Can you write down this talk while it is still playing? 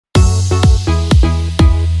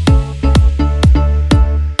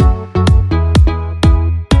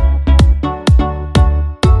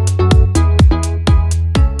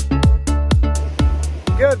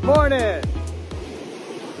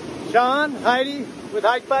with Heidi with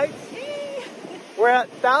Hike Bites. We're at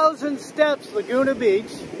 1,000 Steps, Laguna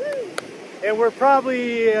Beach. And we're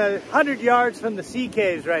probably 100 yards from the sea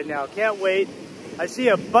caves right now. Can't wait. I see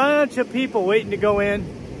a bunch of people waiting to go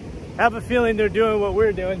in. Have a feeling they're doing what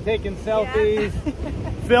we're doing, taking selfies,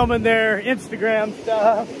 filming their Instagram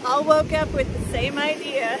stuff. All woke up with the same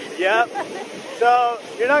idea. Yep. So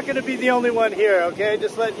you're not going to be the only one here, okay?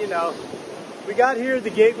 Just letting you know. We got here, the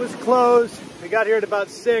gate was closed. We got here at about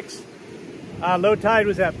 6. Low tide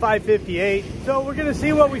was at 5:58. So we're going to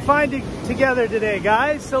see what we find together today,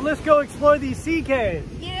 guys. So let's go explore these sea caves.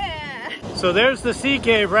 Yeah. So there's the sea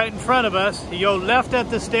cave right in front of us. You go left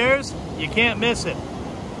at the stairs, you can't miss it.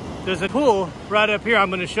 There's a pool right up here.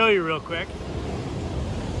 I'm going to show you real quick.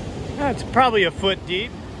 It's probably a foot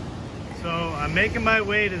deep. So I'm making my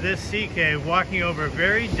way to this sea cave, walking over a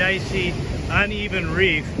very dicey, uneven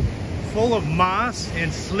reef full of moss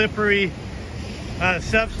and slippery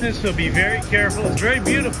substance, so be very careful. It's very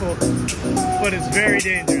beautiful, but it's very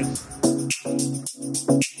dangerous.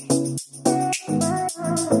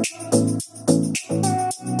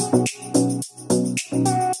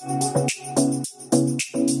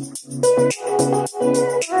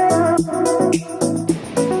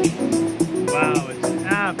 Wow, it's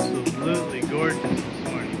absolutely gorgeous this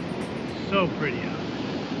morning. So pretty out.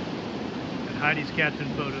 And Heidi's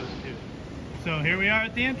catching photos too. So here we are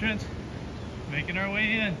at the entrance, making our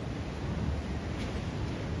way in.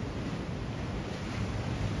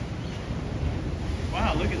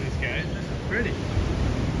 Wow, look at this, guys. This is pretty.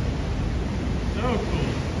 So cool.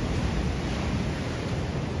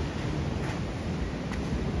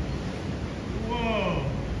 Whoa.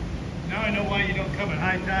 Now I know why you don't come at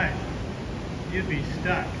high tide. You'd be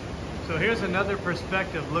stuck. So here's another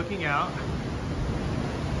perspective looking out.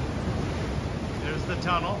 There's the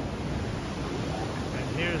tunnel.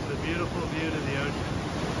 And here's the beautiful view to the ocean.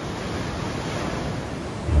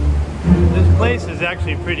 This place is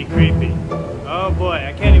actually pretty creepy. Oh boy,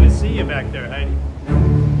 I can't even see you back there, Heidi.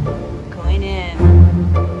 Going in.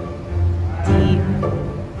 Deep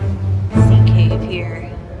sea cave here.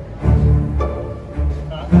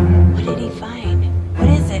 What did he find? What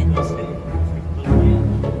is it?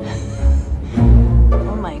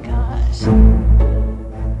 Oh my gosh.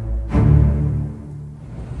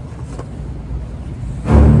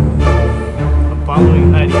 I'm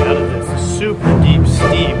following Heidi out of this super deep,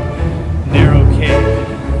 steep, narrow cave.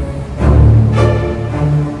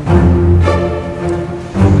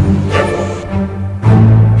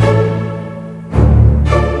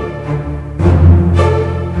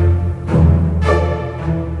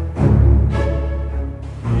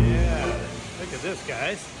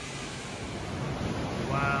 Guys.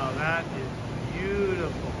 Wow, that is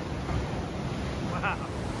beautiful. Wow.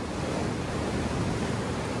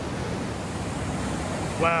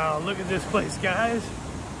 Wow, look at this place, guys.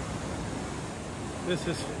 This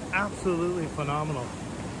is absolutely phenomenal.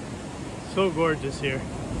 So gorgeous here.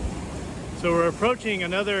 So we're approaching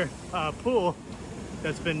another pool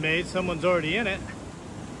that's been made. Someone's already in it.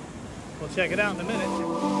 We'll check it out in a minute.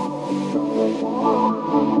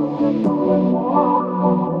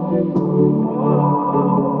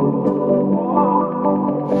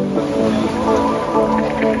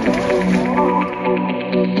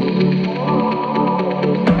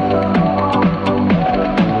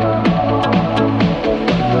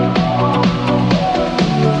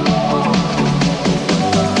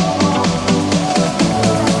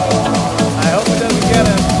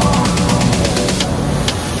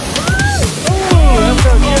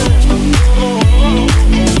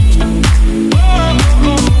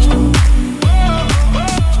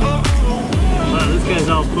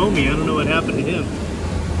 Foamy. I don't know what happened to him.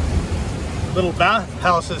 Little bath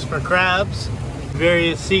houses for crabs,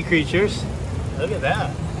 various sea creatures. Look at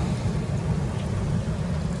that.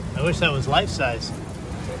 I wish that was life-size.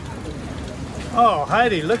 Oh,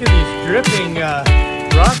 Heidi, look at these dripping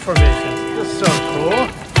rock formations. This is so cool.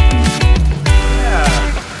 Yeah.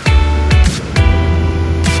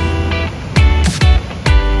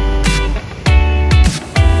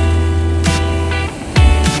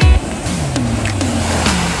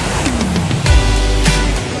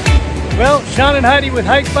 Well, Sean and Heidi with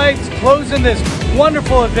Hike Bites closing this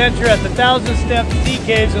wonderful adventure at the 1,000 Steps Sea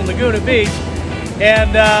Caves in Laguna Beach.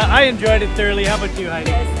 And I enjoyed it thoroughly. How about you,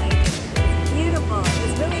 Heidi? Yes, I did. It was beautiful. It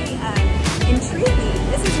was really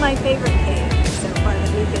intriguing. This is my favorite cave so far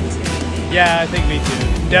that we've been to. Yeah, I think me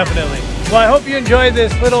too. Definitely. Well, I hope you enjoyed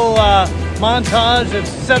this little montage of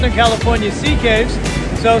Southern California sea caves.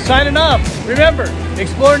 So signing off. Remember,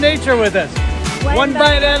 explore nature with us. One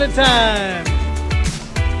bite at a time.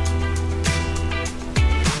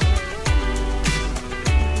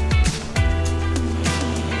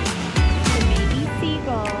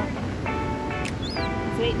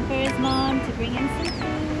 bring him some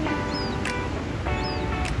food.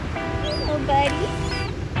 Hello, buddy.